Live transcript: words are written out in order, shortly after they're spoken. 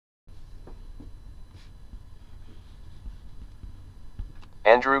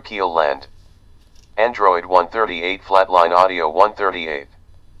Andrew Keeland. Android 138 Flatline Audio 138.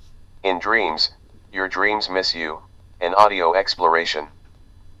 In Dreams, Your Dreams Miss You, an audio exploration.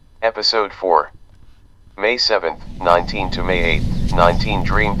 Episode 4. May 7th, 19 to May 8th, 19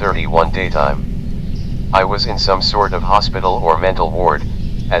 Dream 31 Daytime. I was in some sort of hospital or mental ward,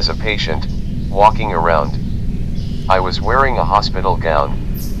 as a patient, walking around. I was wearing a hospital gown,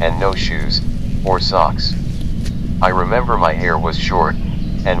 and no shoes, or socks. I remember my hair was short,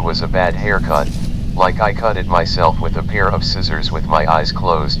 and was a bad haircut, like I cut it myself with a pair of scissors with my eyes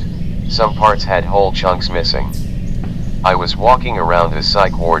closed. Some parts had whole chunks missing. I was walking around a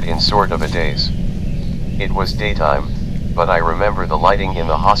psych ward in sort of a daze. It was daytime, but I remember the lighting in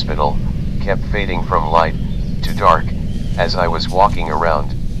the hospital kept fading from light to dark as I was walking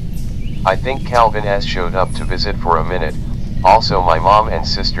around. I think Calvin S. showed up to visit for a minute. Also my mom and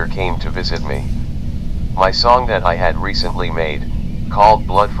sister came to visit me. My song that I had recently made, called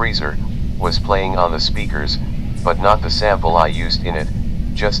Blood Freezer, was playing on the speakers, but not the sample I used in it,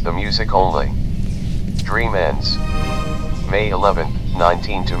 just the music only. Dream ends. May 11th,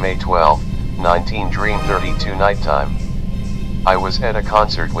 19 to May 12th, 19 Dream 32 Nighttime. I was at a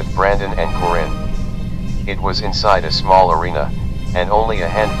concert with Brandon and Corinne. It was inside a small arena, and only a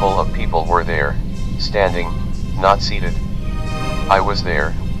handful of people were there, standing, not seated. I was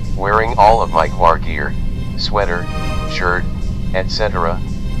there, wearing all of my choir gear, sweater, shirt, etc.,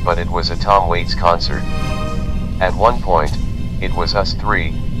 but it was a Tom Waits concert. At one point, it was us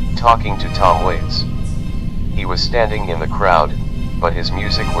three, talking to Tom Waits. He was standing in the crowd, but his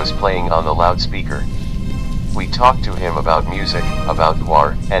music was playing on the loudspeaker. We talked to him about music, about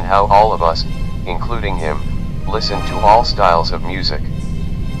choir, and how all of us, including him, listened to all styles of music.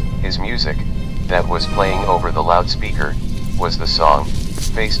 His music, that was playing over the loudspeaker, was the song,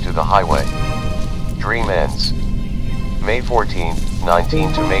 Face to the Highway. Dream ends. May 14th,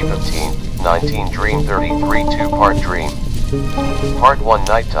 19 to May 15th, 19 Dream 33 two-part dream. Part 1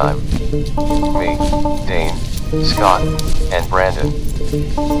 Nighttime. Me, Dane, Scott, and Brandon.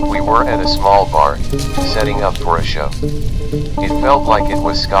 We were at a small bar, setting up for a show. It felt like it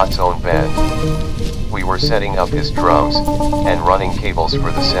was Scott's own band. We were setting up his drums, and running cables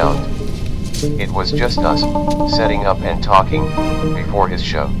for the sound. It was just us, setting up and talking, before his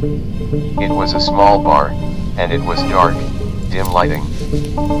show. It was a small bar, and it was dark, dim lighting.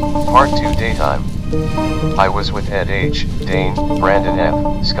 Part 2 Daytime. I was with Ed H., Dane, Brandon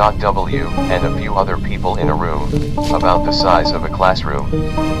F., Scott W., and a few other people in a room, about the size of a classroom.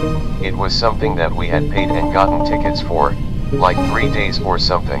 It was something that we had paid and gotten tickets for, like 3 days or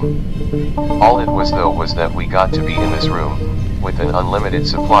something. All it was though was that we got to be in this room, with an unlimited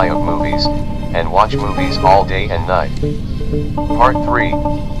supply of movies, and watch movies all day and night. Part 3,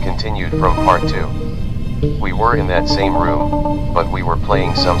 continued from Part 2. We were in that same room, but we were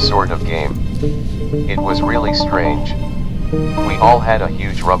playing some sort of game. It was really strange. We all had a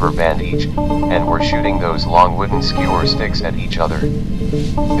huge rubber band each, and were shooting those long wooden skewer sticks at each other.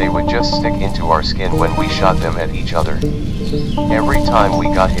 They would just stick into our skin when we shot them at each other. Every time we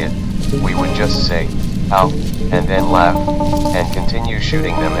got hit, we would just say, "Ow," and then laugh, and continue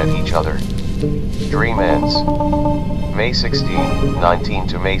shooting them at each other. Dream ends. May 16, 19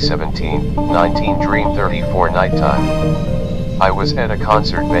 to May 17, 19 Dream 34 Nighttime. I was at a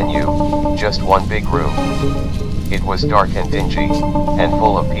concert venue, just one big room. It was dark and dingy, and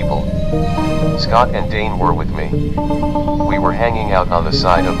full of people. Scott and Dane were with me. We were hanging out on the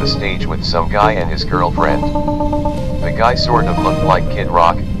side of the stage with some guy and his girlfriend. The guy sort of looked like Kid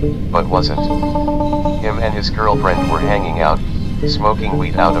Rock, but wasn't. Him and his girlfriend were hanging out, smoking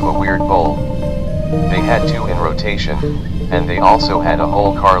weed out of a weird bowl. They had 2 in rotation, and they also had a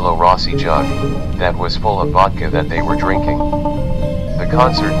whole Carlo Rossi jug, that was full of vodka that they were drinking. The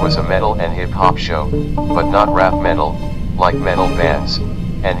concert was a metal and hip-hop show, but not rap metal, like metal bands,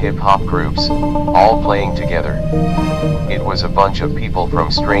 and hip-hop groups, all playing together. It was a bunch of people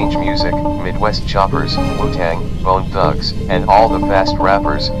from Strange Music, Midwest Choppers, Wu-Tang, Bone Thugs, and all the fast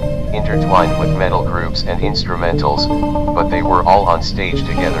rappers, intertwined with metal groups and instrumentals, but they were all on stage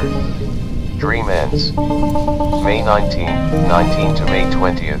together. Dream ends. May 19 to May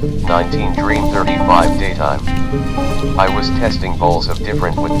 20th, 19 Dream 35 Daytime. I was testing bowls of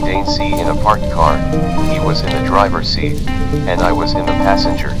different with Dane C in a parked car. He was in the driver's seat, and I was in the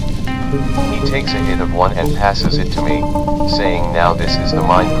passenger. He takes a hit of one and passes it to me, saying, "Now this is the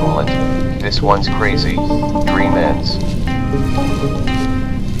mind coolant. This one's crazy." Dream ends.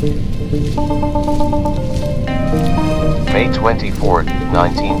 May 24th,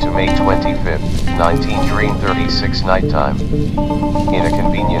 19 to May 25th, 19 Dream 36 Nighttime. In a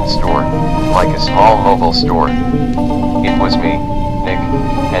convenience store, like a small mobile store. It was me, Nick,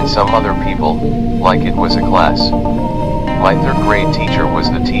 and some other people, like it was a class. My third grade teacher was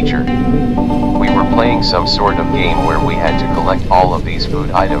the teacher. We were playing some sort of game where we had to collect all of these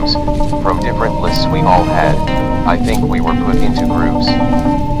food items, from different lists we all had. I think we were put into groups.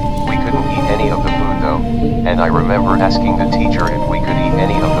 We couldn't eat any of the food though, and I remember asking the teacher if we could eat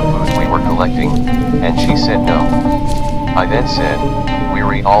any of the food we were collecting, and she said no. I then said,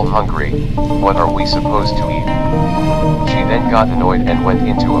 "We're all hungry, what are we supposed to eat?" She then got annoyed and went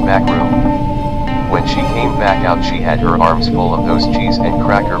into a back room. When she came back out she had her arms full of those cheese and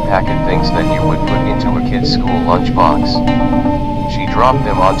cracker packet things that you would put into a kid's school lunchbox. She dropped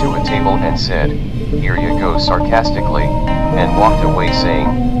them onto a table and said, "Here you go," sarcastically, and walked away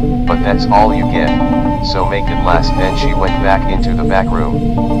saying, "But that's all you get, so make it last." Then she went back into the back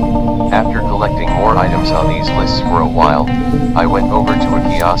room. After collecting more items on these lists for a while, I went over to a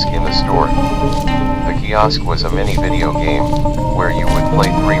kiosk in the store. The kiosk was a mini video game, where you would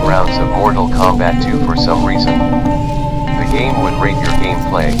play 3 rounds of Mortal Kombat 2 for some reason. The game would rate your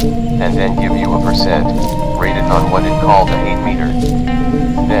gameplay, and then give you a percent, rated on what it called a hate meter.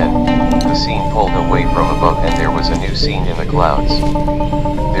 Then, the scene pulled away from above and there was a new scene in the clouds.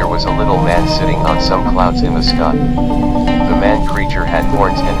 There was a little man sitting on some clouds in the sky. The man creature had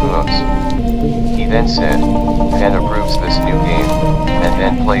horns and hooves. He then said, "Pen approves this new game," and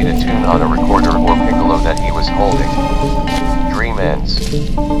then played a tune on a recorder or piccolo that he was holding. Dream ends.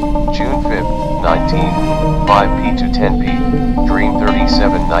 June 5th, 5 p to 10 p. Dream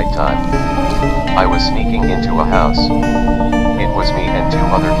 37 nighttime. I was sneaking into a house. It was me and 2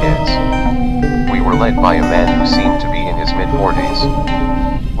 other kids. We were led by a man who seemed to be in his mid-40s.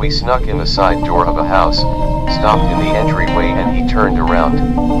 We snuck in the side door of a house, stopped in the entryway, and he turned around,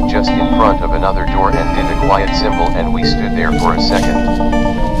 just in front of another door, and did a quiet symbol, and we stood there for a second.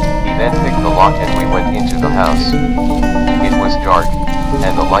 He then picked the lock and we went into the house. It was dark,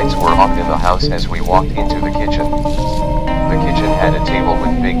 and the lights were off in the house as we walked into the kitchen. The kitchen had a table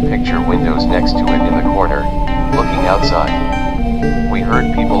with big picture windows next to it in the corner, looking outside. We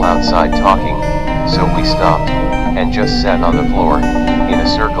heard people outside talking, so we stopped, and just sat on the floor, in a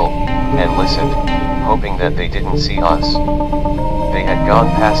circle, and listened, hoping that they didn't see us. They had gone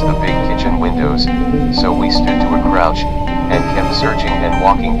past the big kitchen windows, so we stood to a crouch, and kept searching and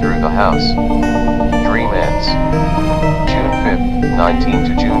walking through the house. Dream ends. June 5th, 19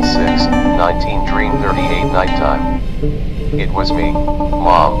 to June 6th, 19. Dream 38 nighttime. It was me,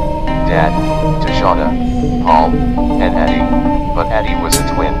 Mom, Dad, Tashana, Paul, and Addie, but Addie was a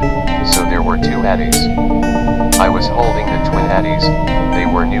twin, so there were 2 Addies. I was holding the twin Addies, they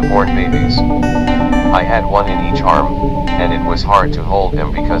were newborn babies. I had one in each arm, and it was hard to hold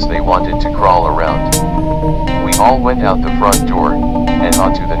them because they wanted to crawl around. We all went out the front door, and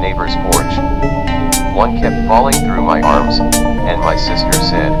onto the neighbor's porch. One kept falling through my arms, and my sister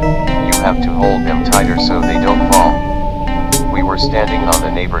said, "You have to hold them tighter so they don't fall." We were standing on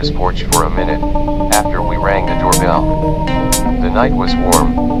the neighbor's porch for a minute, after we rang the doorbell. The night was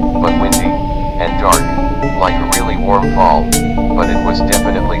warm, but windy, and dark, like a really warm fall, but it was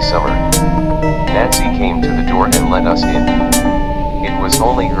definitely summer. Nancy came to the door and let us in. It was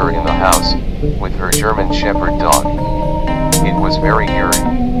only her in the house, with her German Shepherd dog. It was very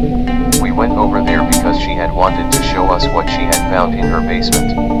eerie. We went over there because she had wanted to show us what she had found in her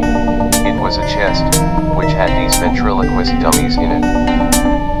basement. It was a chest, which had these ventriloquist dummies in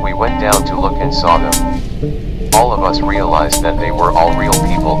it. We went down to look and saw them. All of us realized that they were all real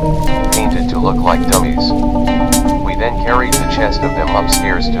people, painted to look like dummies. We then carried the chest of them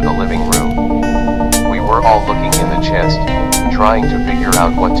upstairs to the living room. We were all looking in the chest, trying to figure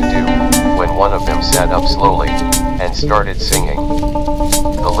out what to do, when one of them sat up slowly, and started singing.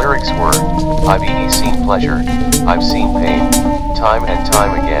 The lyrics were, "I've seen pleasure, I've seen pain, time and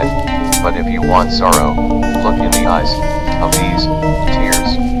time again, but if you want sorrow, look in the eyes of these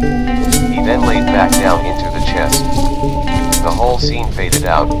tears." He then laid back down into the chest. The whole scene faded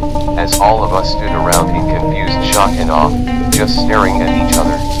out, as all of us stood around in confused shock and awe, just staring at each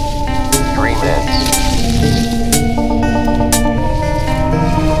other. Dream ends.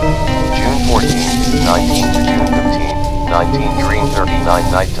 June 14, 19 to June 15, 19. Dream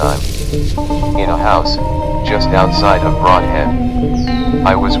 39 nighttime. In a house, just outside of Broadhead.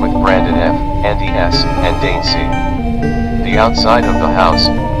 I was with Brandon F., Andy S., and Dane C. The outside of the house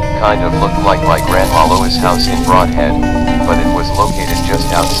kind of looked like my Grandma Lois' house in Broadhead, but it was located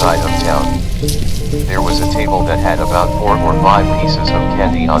just outside of town. There was a table that had about 4 or 5 pieces of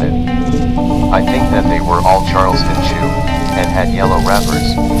candy on it. I think that they were all Charleston Chew, and had yellow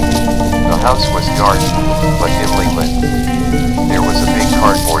wrappers. The house was dark, but dimly lit. There was a big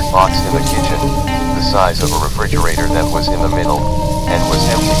cardboard box in the kitchen, the size of a refrigerator that was in the middle, and was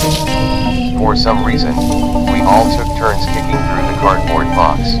empty. For some reason, we all took turns kicking through the cardboard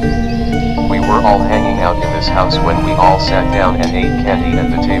box. We were all hanging out in this house when we all sat down and ate candy at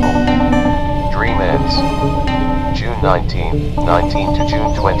the table. Dream ends. June 19, 19 to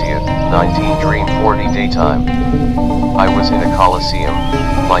June 20th, 19 Dream 40 daytime. I was in a coliseum,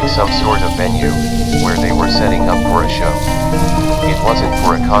 like some sort of venue, where they were setting up for a show. It wasn't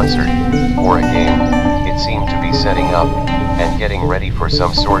for a concert, or a game, it seemed to be setting up, and getting ready for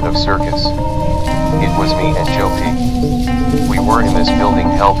some sort of circus. It was me and Joe P. We were in this building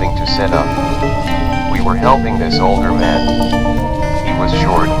helping to set up. We were helping this older man. He was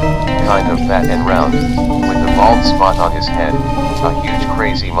short, kind of fat and round, with a bald spot on his head, a huge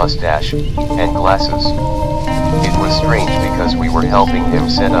crazy mustache, and glasses. It was strange because we were helping him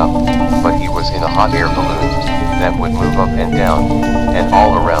set up, but he was in a hot air balloon that would move up and down, and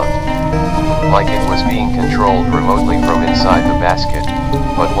all around. Like it was being controlled remotely from inside the basket,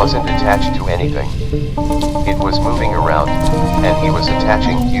 but wasn't attached to anything. It was moving around, and he was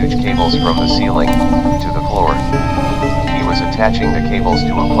attaching huge cables from the ceiling to the floor. He was attaching the cables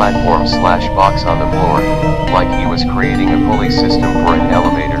to a platform/box on the floor, like he was creating a pulley system for an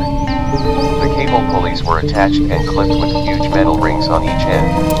elevator. The cable pulleys were attached and clipped with huge metal rings on each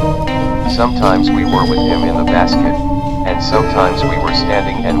end. Sometimes we were with him in the basket, and sometimes we were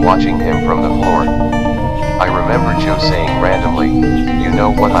standing and watching him from the floor. I remember Joe saying randomly, "You know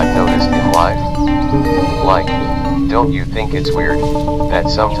what I've noticed in life? Like, don't you think it's weird, that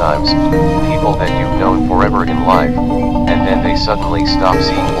sometimes, people that you've known forever in life, and then they suddenly stop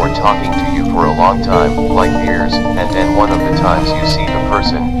seeing or talking to you for a long time, like years, and then one of the times you see the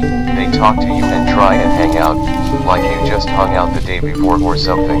person, they talk to you and try and hang out, like you just hung out the day before or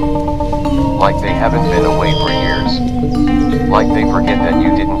something. Like they haven't been away for years. Like they forget that you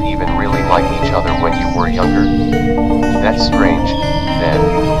didn't even really like each other when you were younger. That's strange." Then,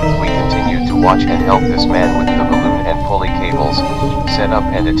 we continued to watch and help this man with the balloon and pulley cables, set up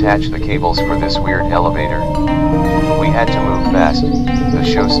and attach the cables for this weird elevator. We had to move fast, the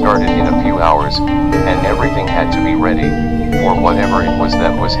show started in a few hours, and everything had to be ready, for whatever it was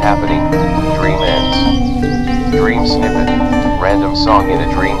that was happening. Dream ends. Dream snippet, random song in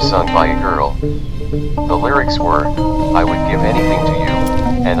a dream sung by a girl. The lyrics were, "I would give anything to you,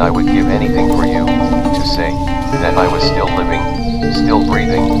 and I would give anything for you, to say, that I was still living, still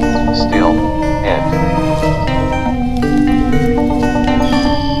breathing, still, and..."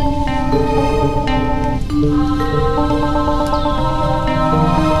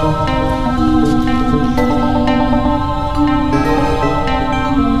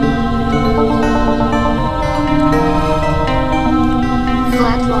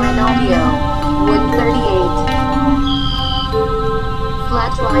 Flatline Audio, 138.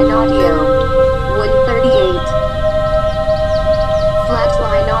 Flatline Audio, 138.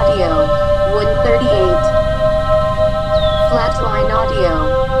 Flatline Audio, 138. Flatline Audio,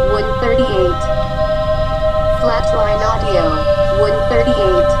 138. Flatline Audio,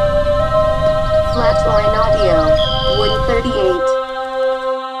 138. Flatline Audio, 138.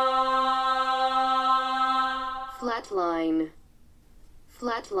 Flatline.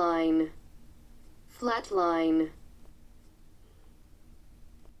 Flatline. Flatline.